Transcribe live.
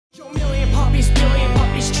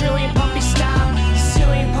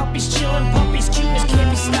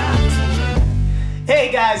Hey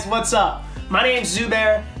guys, what's up? My name's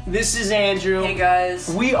Zubair, this is Andrew. Hey guys.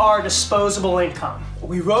 We are Disposable Income.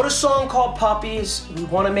 We wrote a song called Puppies, we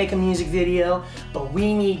want to make a music video, but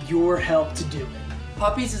we need your help to do it.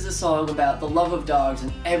 Puppies is a song about the love of dogs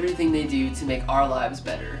and everything they do to make our lives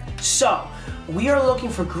better. So, we are looking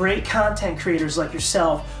for great content creators like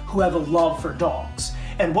yourself who have a love for dogs.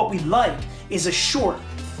 And what we'd like is a short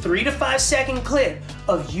 3 to 5 second clip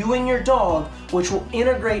of you and your dog, which will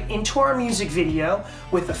integrate into our music video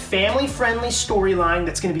with a family-friendly storyline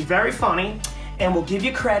that's going to be very funny, and we'll give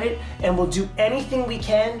you credit, and we'll do anything we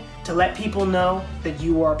can to let people know that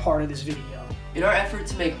you are a part of this video. In our effort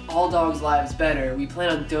to make all dogs' lives better, we plan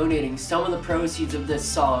on donating some of the proceeds of this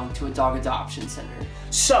song to a dog adoption center.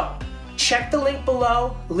 So, check the link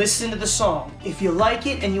below, listen to the song. If you like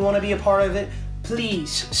it and you want to be a part of it,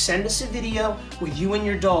 please send us a video with you and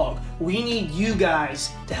your dog. We need you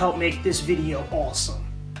guys to help make this video awesome.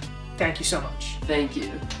 Thank you so much. Thank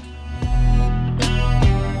you.